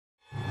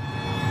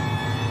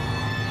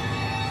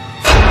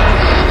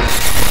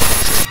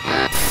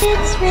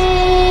It's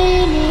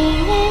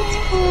raining, it's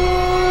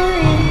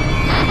pouring.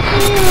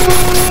 The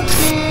old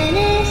man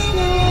is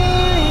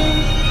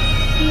snoring.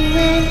 He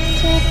went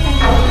to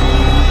bed,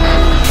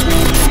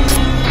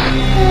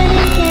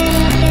 couldn't get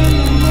up in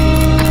the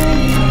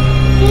morning.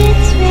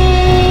 It's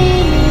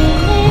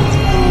raining, it's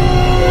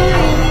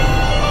pouring.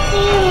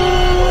 The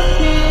old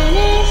man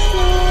is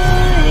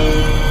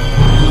snoring.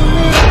 He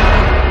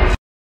went.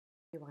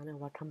 Everyone, and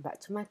welcome back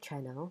to my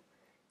channel.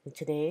 And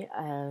today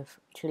I've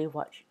actually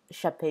watched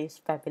Sharpay's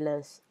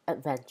Fabulous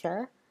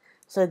Adventure.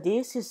 So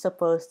this is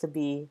supposed to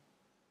be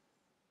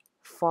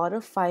 4 to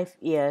 5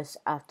 years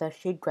after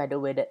she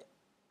graduated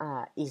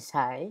East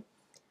High,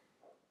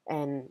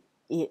 and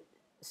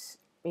it's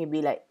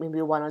maybe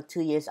 1 or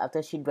 2 years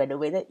after she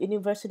graduated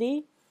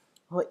university,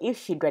 or if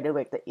she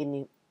graduated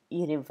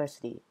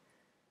university.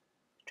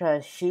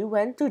 Because she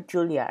went to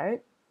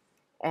Juilliard,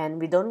 and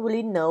we don't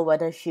really know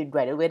whether she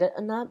graduated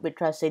or not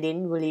because they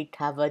didn't really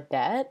cover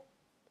that.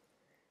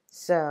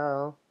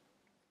 So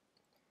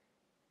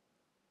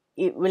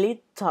it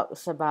really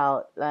talks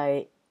about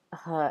like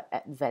her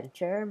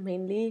adventure,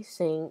 mainly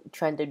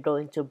trying to go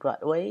into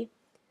Broadway,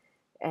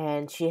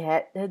 and she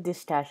had a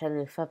discussion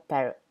with her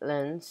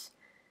parents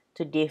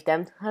to give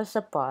them her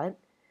support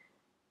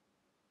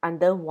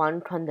under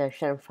one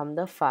condition from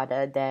the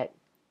father, that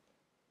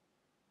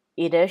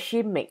either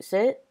she makes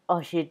it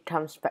or she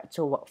comes back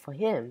to work for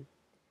him.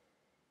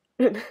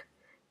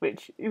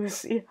 Which, you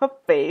see her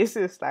face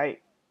is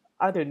like,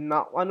 I do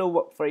not want to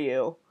work for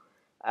you.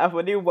 I've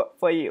only worked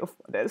for you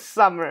for the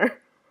summer.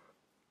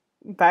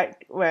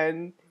 Back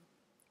when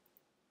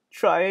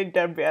Troy and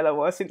Gabriella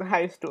was in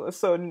high school,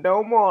 so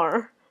no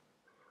more.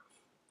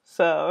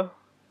 So,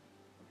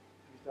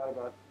 Have you thought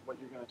about what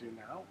you're going to do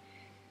now?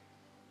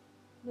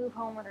 Move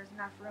home where there's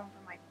enough room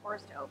for my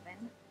pores to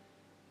open.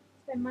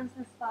 Spend months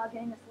in the spa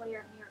getting this layer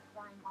of New York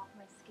grime off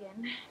my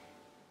skin.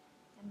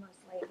 And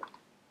mostly,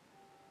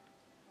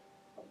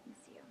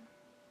 miss you.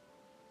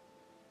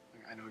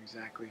 I know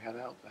exactly how to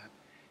help that.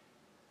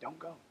 Don't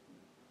go.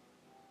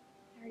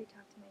 I already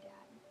talked to my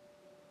dad.